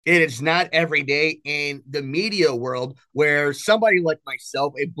It is not every day in the media world where somebody like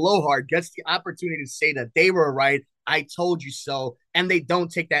myself, a blowhard, gets the opportunity to say that they were right. I told you so. And they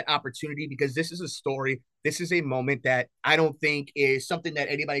don't take that opportunity because this is a story. This is a moment that I don't think is something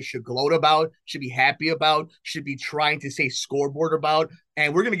that anybody should gloat about, should be happy about, should be trying to say scoreboard about.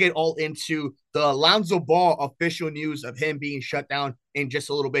 And we're going to get all into the Alonzo Ball official news of him being shut down in just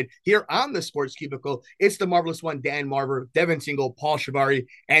a little bit here on the Sports Cubicle. It's the marvelous one, Dan Marver, Devin Single, Paul Shavari,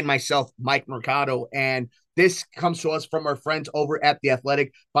 and myself, Mike Mercado. And this comes to us from our friends over at The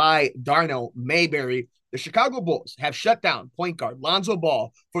Athletic by Darnell Mayberry. The Chicago Bulls have shut down point guard Lonzo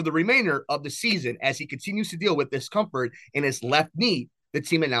Ball for the remainder of the season as he continues to deal with discomfort in his left knee, the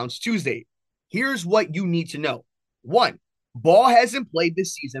team announced Tuesday. Here's what you need to know. One, Ball hasn't played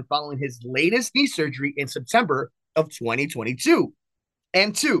this season following his latest knee surgery in September of 2022.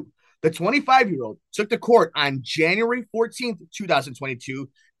 And two, the 25-year-old took to court on January 14th, 2022,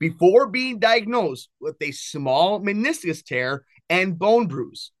 before being diagnosed with a small meniscus tear and bone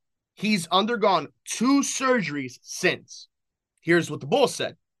bruise. He's undergone two surgeries since. Here's what the Bulls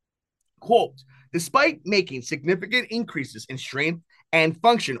said. Quote, despite making significant increases in strength and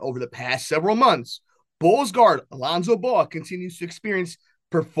function over the past several months, Bulls guard Alonzo Ball continues to experience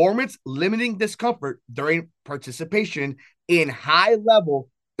performance limiting discomfort during participation in high level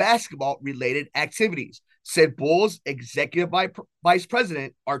basketball related activities, said Bulls executive vice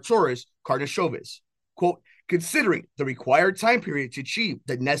president Arturas Karnisovas. Quote, considering the required time period to achieve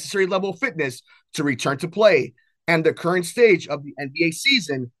the necessary level of fitness to return to play and the current stage of the NBA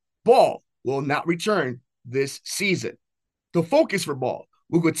season, Ball will not return this season. The focus for Ball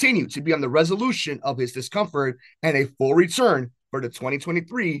will continue to be on the resolution of his discomfort and a full return for the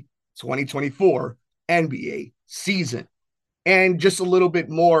 2023-2024 NBA season. And just a little bit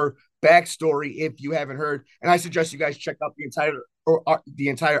more backstory if you haven't heard, and I suggest you guys check out the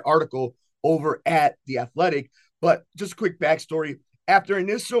entire article over at The Athletic. But just a quick backstory. After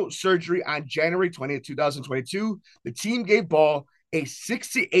initial surgery on January 20th, 2022, the team gave Ball a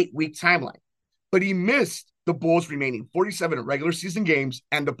 68-week timeline, but he missed the Bulls' remaining 47 regular season games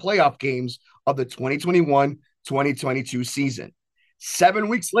and the playoff games of the 2021-2022 season. 7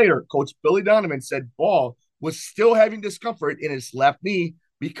 weeks later, Coach Billy Donovan said Ball was still having discomfort in his left knee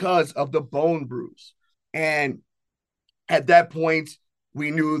because of the bone bruise. And at that point,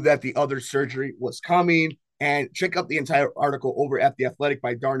 we knew that the other surgery was coming. And check out the entire article over at The Athletic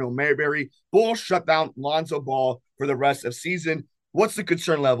by Darnell Mayberry. Bulls shut down Lonzo Ball for the rest of season. What's the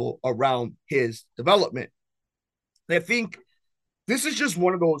concern level around his development? I think this is just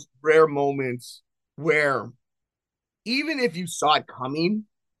one of those rare moments where even if you saw it coming,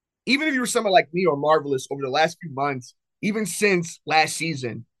 even if you were someone like me or Marvelous over the last few months, even since last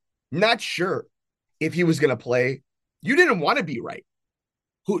season, not sure if he was going to play, you didn't want to be right.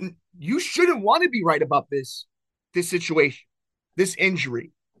 You shouldn't want to be right about this situation, this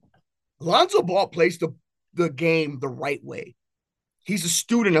injury. Lonzo Ball plays the game the right way. He's a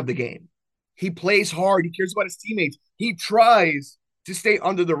student of the game. He plays hard. He cares about his teammates. He tries to stay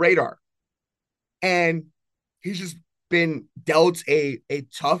under the radar. And he's just been dealt a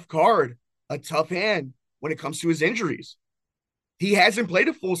tough card, a tough hand when it comes to his injuries. He hasn't played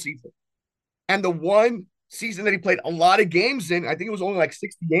a full season. And the one season that he played a lot of games in, I think it was only like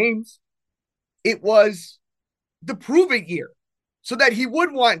 60 games, it was the prove it year so that he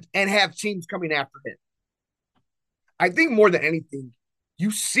would want and have teams coming after him. I think more than anything,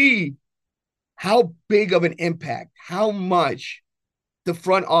 you see how big of an impact, how much the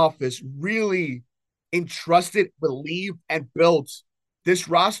front office really entrusted, believed, and built this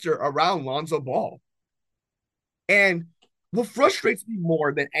roster around Lonzo Ball. And what frustrates me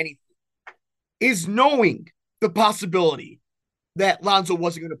more than anything is knowing the possibility that Lonzo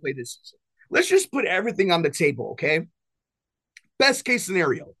wasn't going to play this season. Let's just put everything on the table, okay? Best case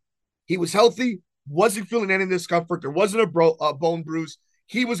scenario, he was healthy, wasn't feeling any discomfort, there wasn't a bone bruise.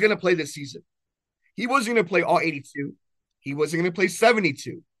 He was going to play this season. He wasn't going to play all 82. He wasn't going to play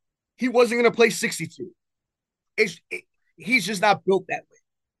 72. He wasn't going to play 62. He's just not built that way.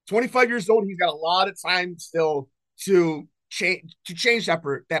 25 years old, he's got a lot of time still to change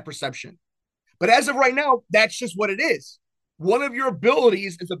that perception. But as of right now, that's just what it is. One of your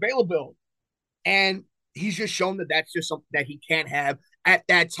abilities is availability, and he's just shown that that's just something that he can't have at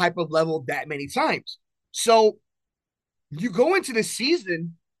that type of level that many times. So you go into the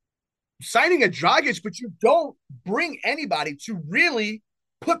season signing a Dragic, but you don't bring anybody to really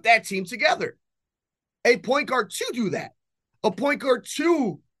put that team together. A point guard to do that, a point guard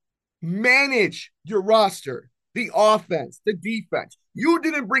to manage your roster, the offense, the defense. You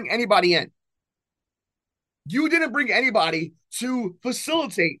didn't bring anybody in. You didn't bring anybody to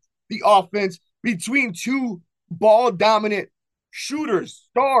facilitate the offense between two ball dominant shooters,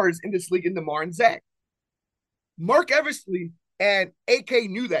 stars in this league in DeMar and Zach. Mark Eversley and AK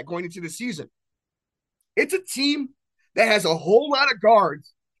knew that going into the season. It's a team that has a whole lot of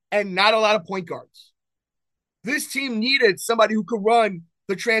guards and not a lot of point guards. This team needed somebody who could run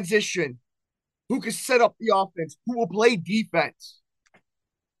the transition, who could set up the offense, who will play defense.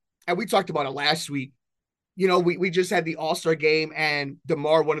 And we talked about it last week. We just had the All-Star game, and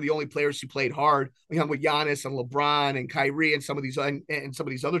DeMar, one of the only players who played hard. We hung with Giannis and LeBron and Kyrie and some of these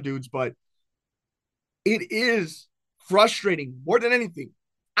other dudes, but it is frustrating more than anything.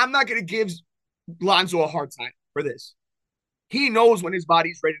 I'm not going to give Lonzo a hard time for this. He knows when his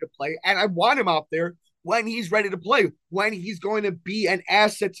body's ready to play, and I want him out there when he's ready to play, when he's going to be an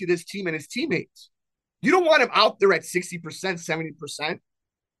asset to this team and his teammates. You don't want him out there at 60%, 70%.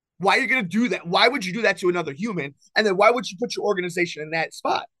 Why are you going to do that? Why would you do that to another human? And then why would you put your organization in that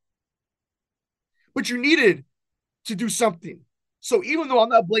spot? But you needed to do something. So even though I'm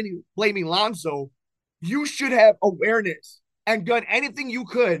not blaming Lonzo, you should have awareness and done anything you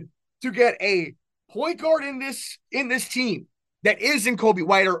could to get a point guard in this team that isn't Kobe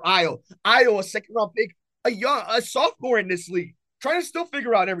White or Ayo. Ayo, a second round pick, a sophomore in this league, trying to still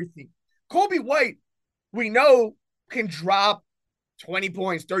figure out everything. Kobe White, we know, can drop 20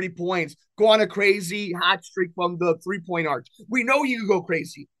 points, 30 points, go on a crazy hot streak from the 3-point arc. We know he can go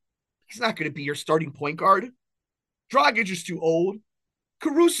crazy. He's not going to be your starting point guard. Dragic is too old.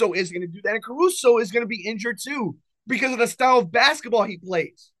 Caruso is going to do that, and Caruso is going to be injured too because of the style of basketball he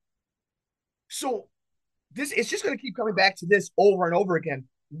plays. So it's just going to keep coming back to this over and over again.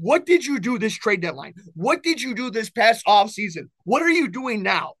 What did you do this trade deadline? What did you do this past offseason? What are you doing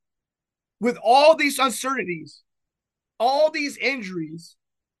now? With all these uncertainties, all these injuries,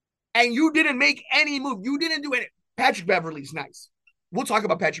 and you didn't make any move. You didn't do any. Patrick Beverley's nice. We'll talk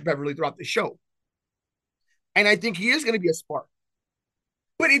about Patrick Beverley throughout the show. And I think he is going to be a spark.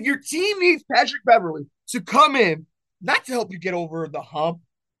 But if your team needs Patrick Beverley to come in, not to help you get over the hump,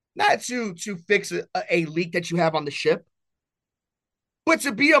 not to fix a leak that you have on the ship, but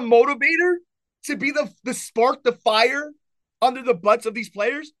to be a motivator, to be the spark, the fire under the butts of these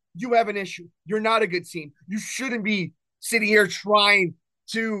players, you have an issue. You're not a good team. You shouldn't be sitting here trying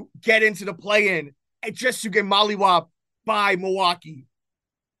to get into the play-in and just to get mollywopped by Milwaukee.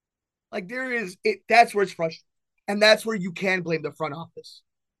 Like that's where it's frustrating. And that's where you can blame the front office.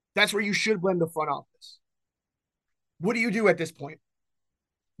 That's where you should blame the front office. What do you do at this point?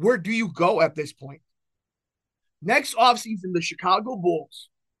 Where do you go at this point? Next offseason, the Chicago Bulls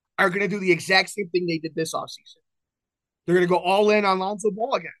are going to do the exact same thing they did this offseason. They're going to go all in on Lonzo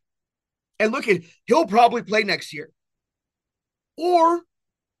Ball again. And look, he'll probably play next year. Or,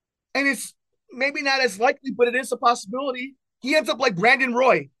 and it's maybe not as likely, but it is a possibility, he ends up like Brandon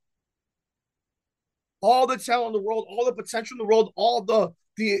Roy. All the talent in the world, all the potential in the world, all the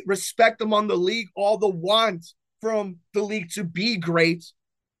respect among the league, all the want from the league to be great,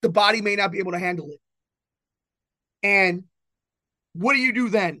 the body may not be able to handle it. And what do you do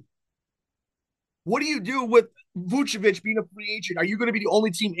then? What do you do with Vucevic being a free agent? Are you going to be the only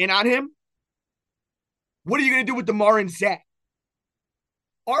team in on him? What are you going to do with DeMar and Zach?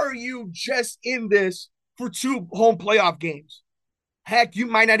 Are you just in this for 2 home playoff games? Heck, you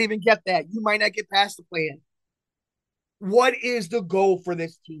might not even get that. You might not get past the play-in. What is the goal for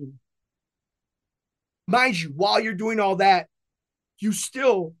this team? Mind you, while you're doing all that, you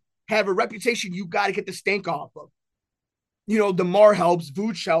still have a reputation you got to get the stank off of. DeMar helps,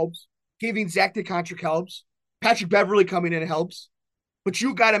 Vooch helps, giving Zach the contract helps, Patrick Beverley coming in helps. But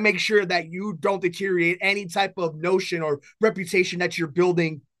you got to make sure that you don't deteriorate any type of notion or reputation that you're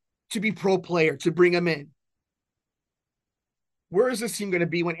building to be pro player, to bring them in. Where is this team going to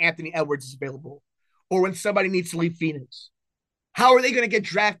be when Anthony Edwards is available or when somebody needs to leave Phoenix? How are they going to get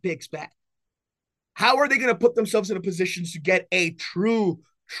draft picks back? How are they going to put themselves in a position to get a true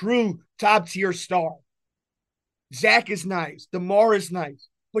top tier star? Zach is nice. DeMar is nice.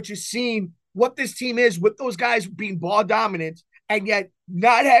 But you've seen what this team is with those guys being ball dominant, and yet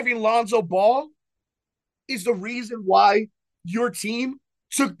not having Lonzo Ball is the reason why your team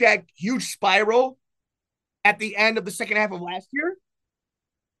took that huge spiral at the end of the second half of last year.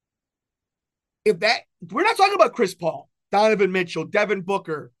 We're not talking about Chris Paul, Donovan Mitchell, Devin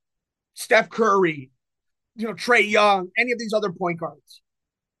Booker, Steph Curry, Trae Young, any of these other point guards.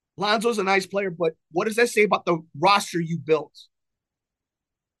 Lonzo's a nice player, but what does that say about the roster you built?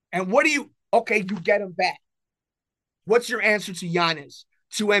 And you get him back. What's your answer to Giannis,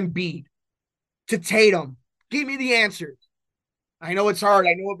 to Embiid, to Tatum? Give me the answers. I know it's hard.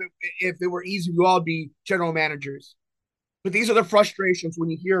 I know if it were easy, we'd all be general managers. But these are the frustrations when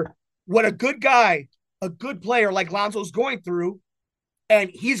you hear what a good guy, a good player like Lonzo's going through,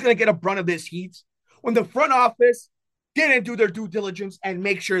 and he's going to get a brunt of this heat when the front office didn't do their due diligence and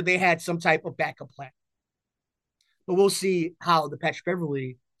make sure they had some type of backup plan. But we'll see how the Patrick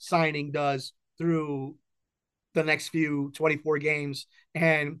Beverly signing does through the next few 24 games.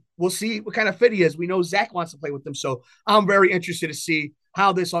 And we'll see what kind of fit he is. We know Zach wants to play with them. So I'm very interested to see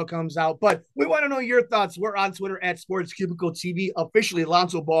how this all comes out. But we want to know your thoughts. We're on Twitter at Sports Cubicle TV. Officially,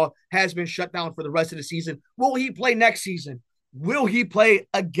 Lonzo Ball has been shut down for the rest of the season. Will he play next season? Will he play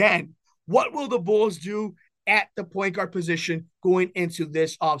again? What will the Bulls do at the point guard position going into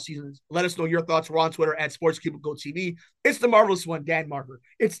this offseason? Let us know your thoughts. We're on Twitter at Sports Cubicle TV. It's the marvelous one, Dan Marver.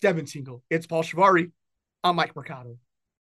 It's Devin Tingle. It's Paul Shivari. I'm Mike Mercado.